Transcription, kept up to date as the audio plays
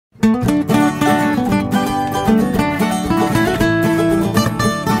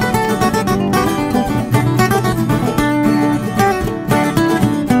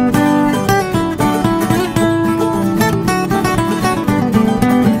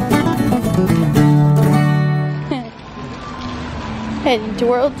Heading to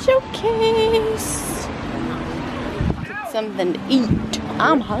World Showcase. Get something to eat.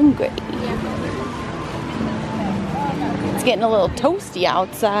 I'm hungry. It's getting a little toasty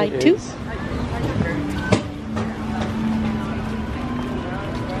outside too.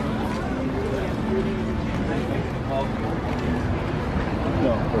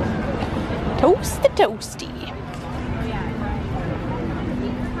 Toasty.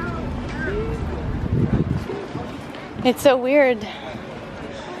 It's so weird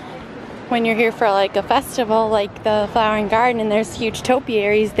when you're here for like a festival like the Flower and Garden and there's huge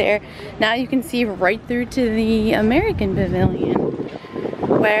topiaries there. Now you can see right through to the American Pavilion.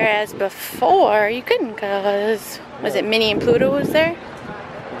 Whereas before you couldn't because, was it Minnie and Pluto was there?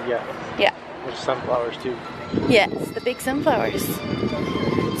 Yeah. Yeah. There's sunflowers too. Yes, the big sunflowers.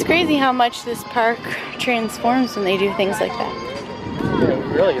 It's crazy how much this park transforms when they do things like that.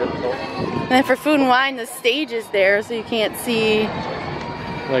 Yeah, really is. And then for Food and Wine, the stage is there, so you can't see.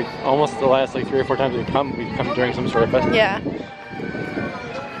 Like almost the last like 3 or 4 times we come during some sort of festival. Yeah.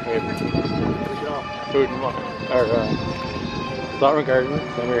 Food and Wine, or Flower and Garden.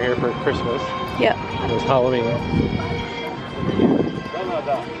 Then we were here for Christmas. Yep. It was Halloween.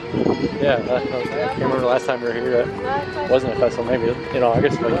 Yeah, I can't remember the last time we were here. That wasn't a festival. Maybe in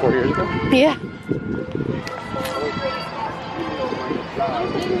August, like 4 years ago. Yeah.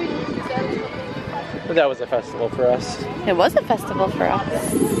 But that was a festival for us. It was a festival for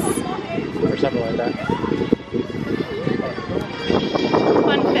us. Or something like that.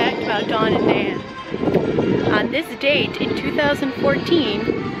 Fun fact about Dawn and Dan. On this date in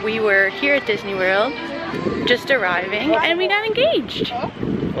 2014, we were here at Disney World, just arriving, and we got engaged.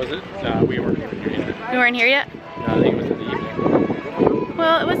 Was it? No, we weren't here yet. We weren't here yet? No, I think it was in the evening.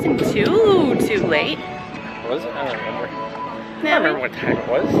 Well, it wasn't too late. Was it? I don't remember. No, I don't remember what time it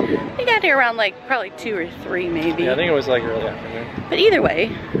was. We got here around like probably 2 or 3 maybe. Yeah, I think it was like early afternoon. But either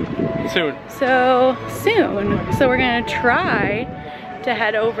way. Soon. So we're gonna try to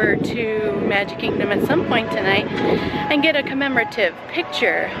head over to Magic Kingdom at some point tonight and get a commemorative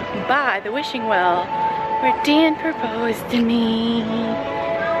picture by the wishing well where Dan proposed to me.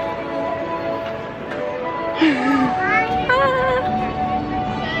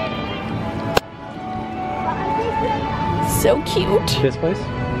 So cute. This place?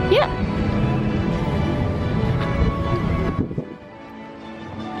 Yeah.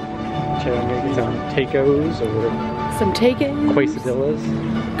 Should I make some tacos or Some tacos. quesadillas?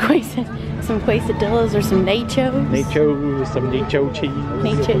 Some quesadillas or some nachos. Nachos, some nacho cheese.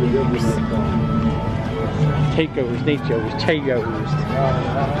 Nachos. Tacos, nachos, chayos.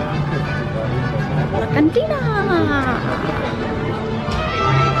 La Cantina.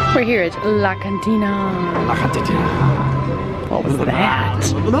 We're here at La Cantina. La Cantina. What was that?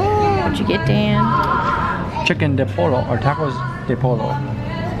 What'd you get, Dan? Chicken de polo or tacos de polo.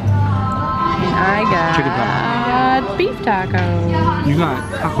 And I got Chicken beef tacos. You got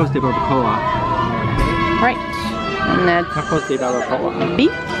tacos de barbacoa. Right. And that's Tacos de barbacoa.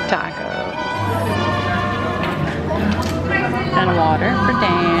 beef tacos. And water for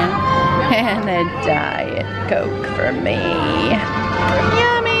Dan. And a Diet Coke for me.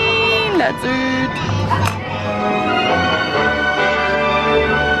 Yummy! That's it.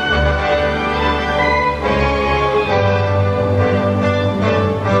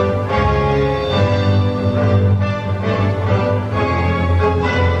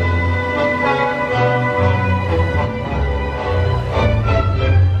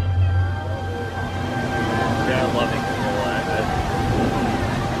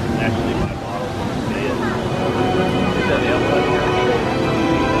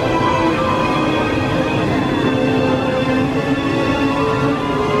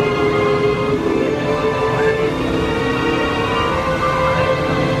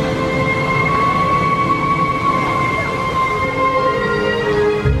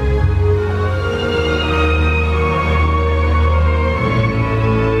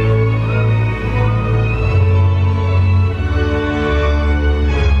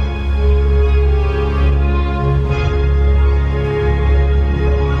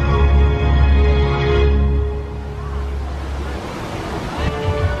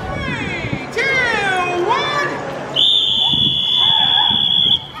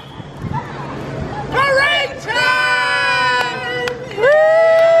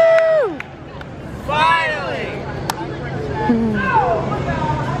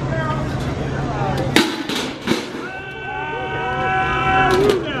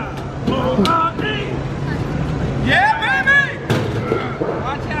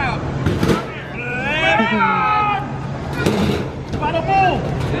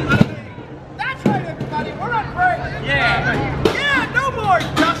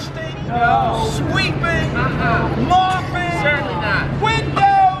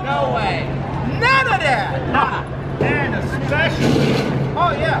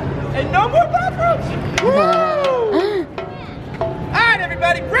 And no more bathrooms! Woo! Alright,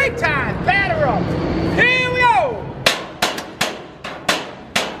 everybody, break time! Batter up! Here we go!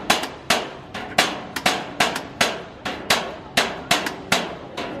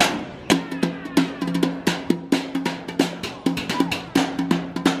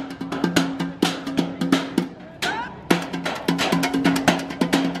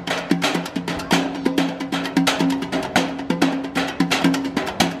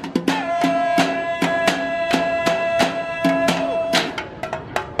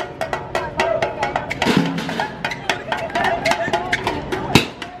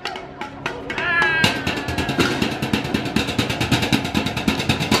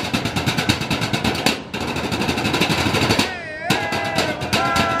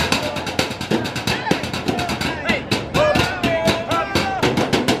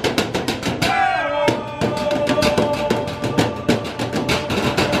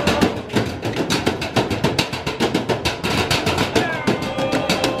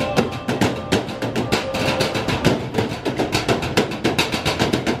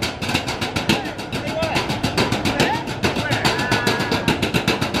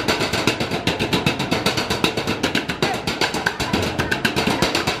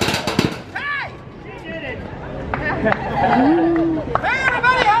 Hey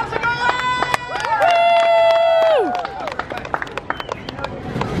everybody, how's it going?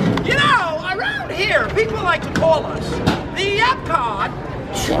 You know, around here, people like to call us the Epcot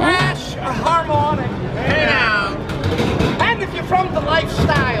Trash Harmonic. And if you're from the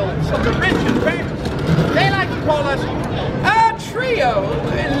lifestyles of the rich and famous, they like to call us a Trio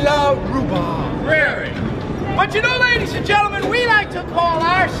La Rhubarb. Really? But you know, ladies and gentlemen, we like to call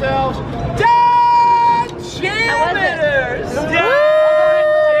ourselves Jammers! I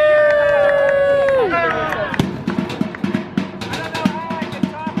don't know how I can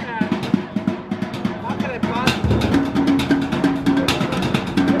top that. How can it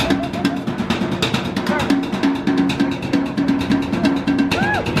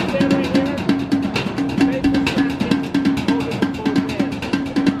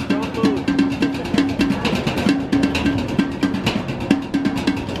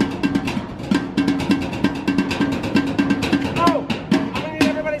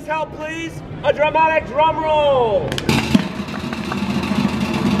please? A dramatic drum roll!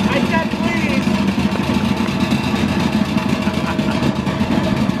 I said please!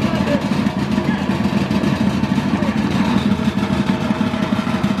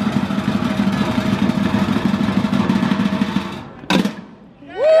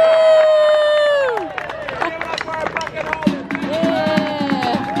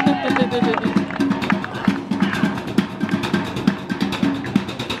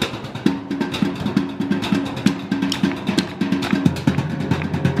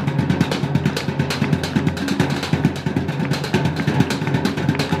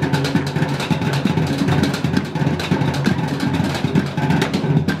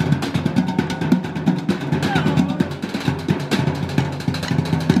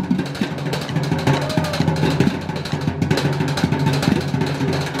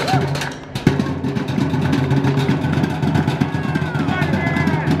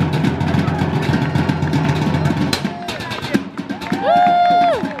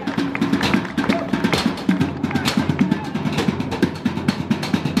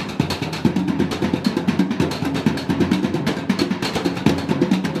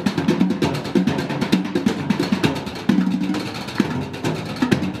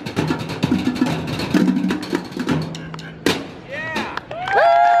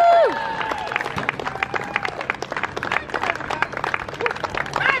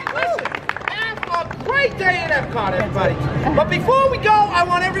 Great day at Epcot, everybody. But before we go, I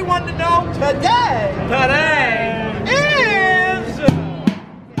want everyone to know today is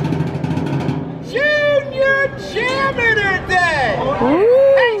Junior Jammer Day.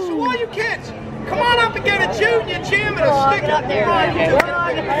 Hey, so all you kids, come on up and get a Junior Jammer sticker.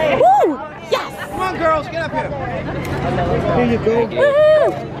 Woo! Yes! Come on, girls, get up here. Here you go.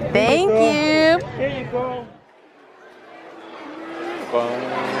 Woohoo! Thank you. Here you go.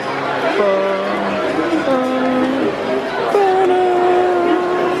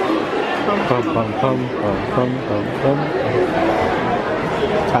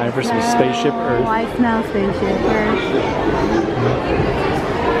 Time for some Spaceship Earth. I smell Spaceship Earth.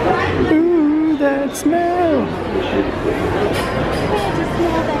 Ooh, that smell!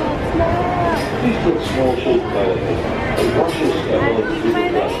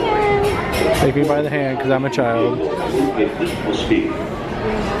 Take me by the hand, because I'm a child.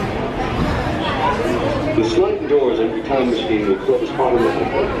 The sliding doors on your time machine will close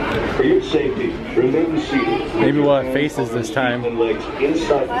automatically. For your safety, remain seated. Maybe we'll have faces this time. And legs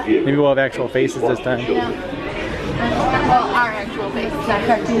inside the vehicle. Maybe we'll have actual faces this time. Yeah. Well, our actual faces, not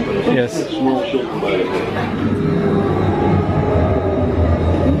cartoon faces. Yes. Small children by the hand.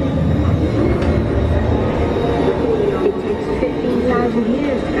 It takes 15,000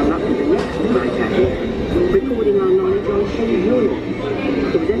 years to come up to the next bright idea. Recording our knowledge on shared neurons.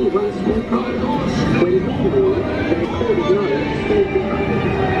 There was only one small problem. When we knew, the recorded knowledge stayed behind.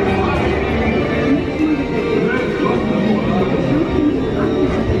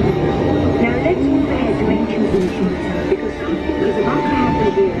 Now let's move ahead to ancient Egypt, because something is about to happen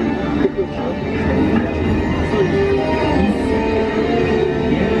here that will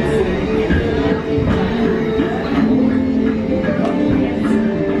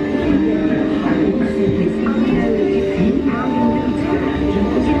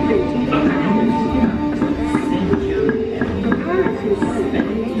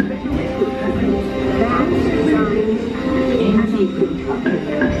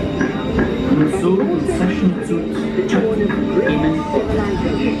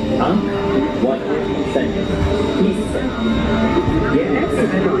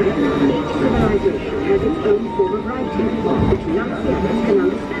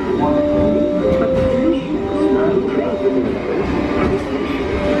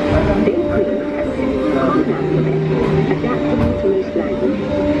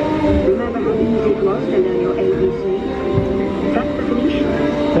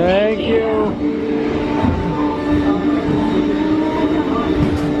Thank you.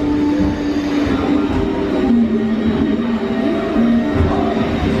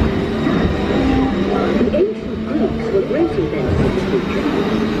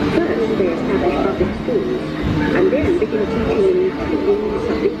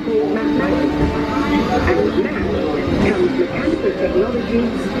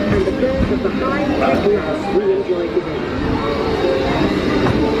 and the birth of the high-tech life we enjoy today.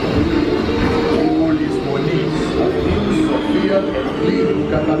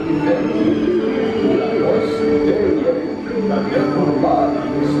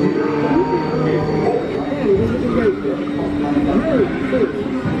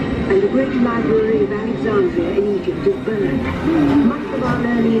 And the great library of Alexandria in Egypt is burned. Much of our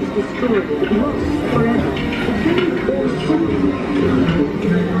learning is destroyed, lost forever.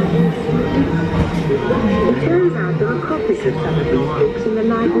 It turns out there are copies of some of these books in the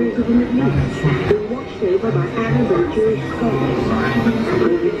libraries of the Middle East, being watched over by Arab and Jewish scholars.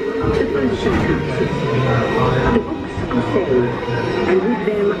 The first houses. The books are saved, and with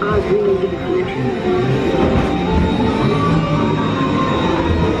them our dreams of the future.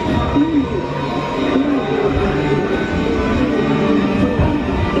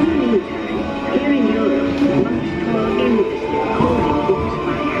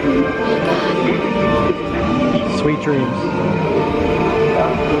 Sweet dreams.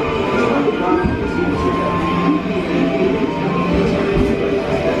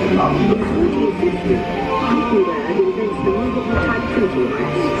 Gutenberg invents the movable type printing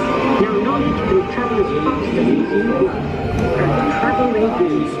press. Now knowledge can travel as fast as these new books, and travel they do.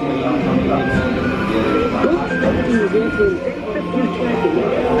 Books are easier to invent the future in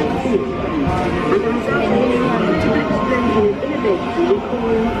every field, and the result is an explosion of innovation we call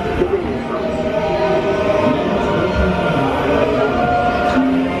the Renaissance.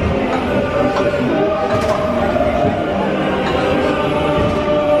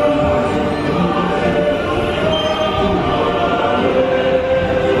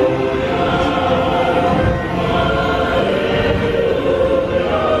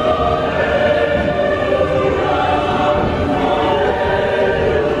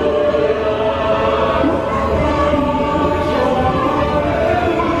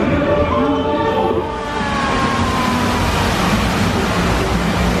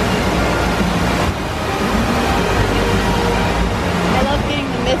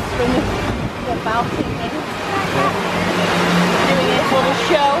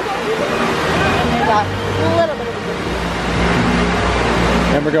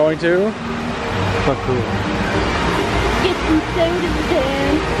 And we're going to? Oh, cool. Get some sodas,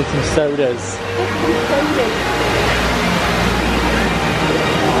 Dan. Get some sodas. Get some sodas.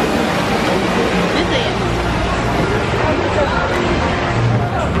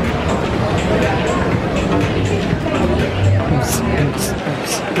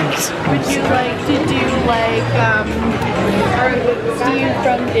 Would you like to do like Steve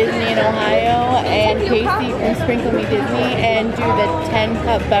from Disney in Ohio and Casey from Sprinkle Me Disney and do the 10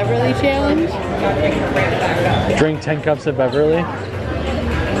 Cup Beverly Challenge? Drink 10 cups of Beverly?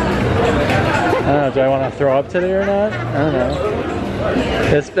 don't know, do I want to throw up today or not? I don't know.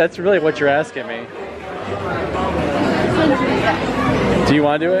 That's really what you're asking me. Do you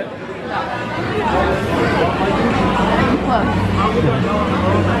want to do it?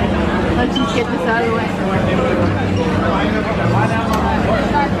 Let's just get this out of the way.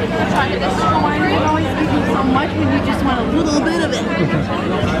 This winery always gives you so much when you just want a little bit of it.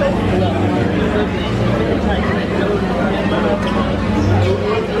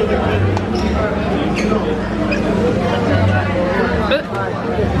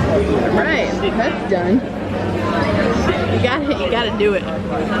 Alright, that's done. You gotta do it.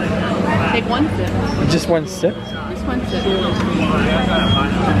 Take one sip. Just one sip? Just one sip.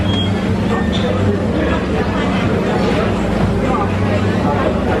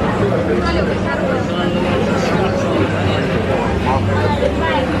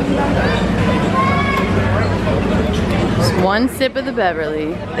 Just one sip of the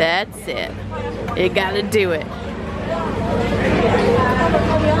Beverly. That's it. You gotta do it.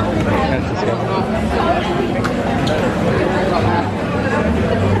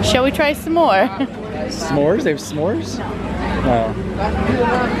 Shall we try some more? S'mores? They have s'mores? Oh.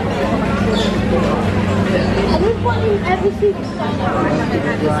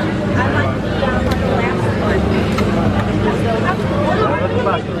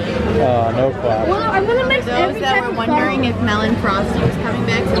 No clap. Well, I'm gonna mix Those every that type were of wondering if Melon Frosty was coming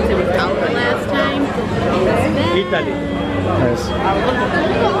back since it was out the last time. Italy. Nice.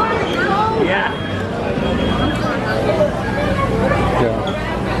 Yeah.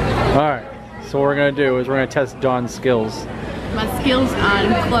 Yeah. Alright. So what we're going to do is we're going to test Dawn's skills. My skills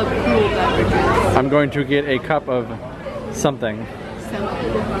on Club Cool beverages. I'm going to get a cup of something.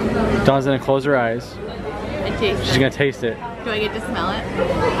 Dawn's going to close her eyes. And taste She's it. going to taste it. Do I get to smell it?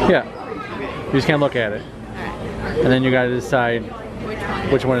 Yeah. You just can't look at it. Alright. And then you got to decide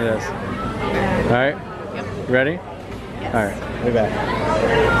which one it is. Alright? Yep. You ready? Yes. Alright. Be back.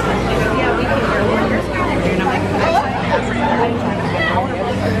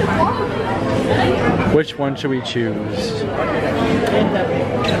 Which one should we choose?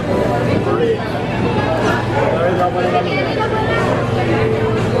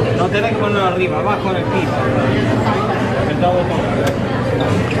 No tenés con arriba, va con el piso.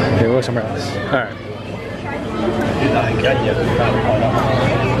 Okay, we'll go somewhere else. Alright.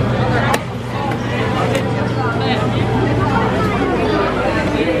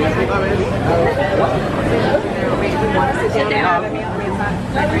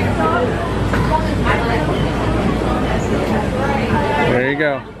 There you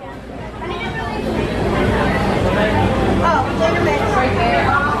go.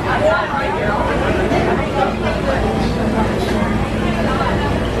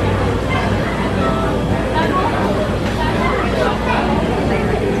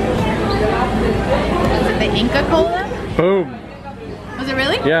 Was it the Inca Cola? Boom. Was it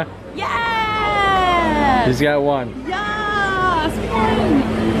really? Yeah. Yes! He's got one. Yes!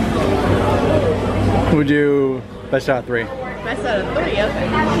 We'll do best shot 3. Best out of 3, okay.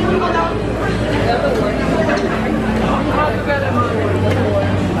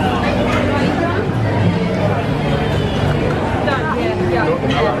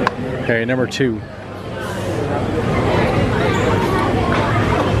 Okay, number 2.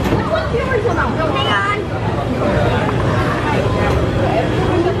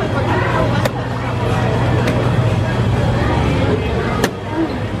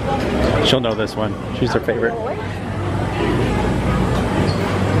 She'll know this one. She's her favorite.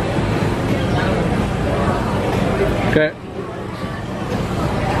 Okay.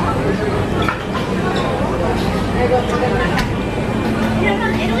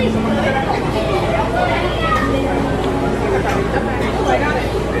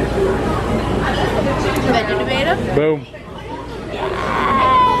 Vegetative? Boom.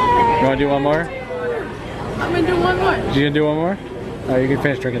 You want to do one more? I'm gonna do one more. You gonna do one more? Oh, you can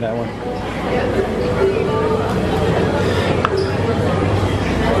finish drinking that one.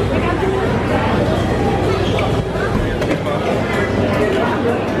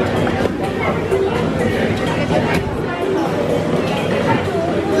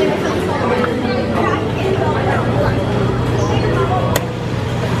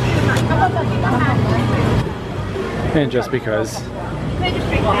 And just because.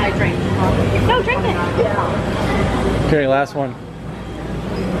 No, drink it. Okay, last one.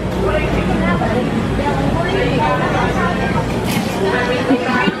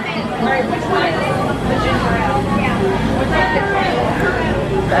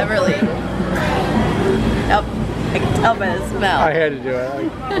 Beverly. Yep. I can tell by the smell. I had to do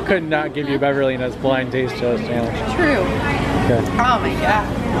it. I could not give you Beverly in this blind taste test challenge. True. Okay. Oh my god.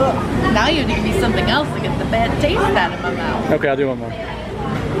 Ugh. Now you need to give me something else to get the bad taste out of my mouth. Okay, I'll do one more.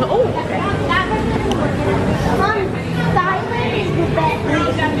 Oh, okay. Thailand is the best.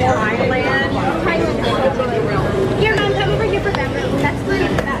 Thailand is so good. Here, Mom, come over here for that room. That's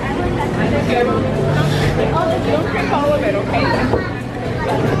good. I like that. Don't drink all of it, okay?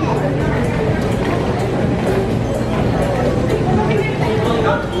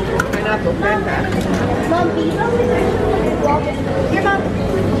 Pineapple, fantastic. Mom, beef is actually here, Mom.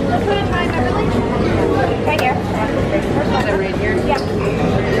 Let's put it in my Beverly. Right here. Right here. Yeah.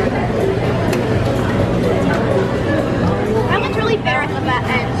 That one's really bitter at the back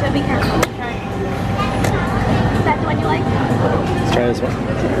end, so be careful. Is that the one you like? Let's try this one.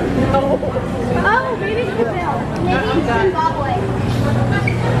 Oh, maybe it's Brazil. Maybe it's Zimbabwe.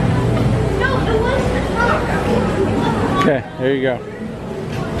 No, it was. Okay, there you go.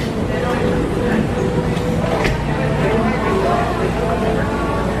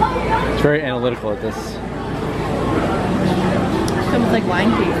 It's very analytical at this. It's almost like wine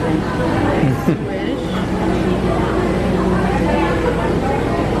tasting. Swish.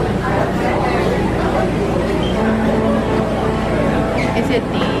 Is it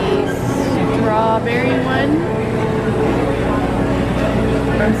the strawberry one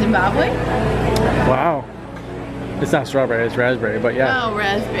from Zimbabwe? Wow. It's not strawberry, it's raspberry, but yeah. Oh,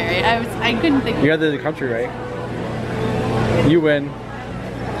 raspberry. I couldn't think. You got the country right. You win.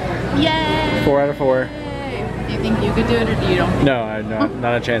 Yay! 4 out of 4. Do you think you could do it, or do you don't? No,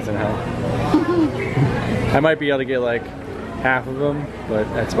 not a chance in hell. I might be able to get like half of them, but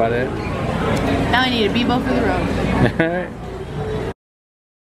that's about it. Now I need a Bebo for the road. Alright.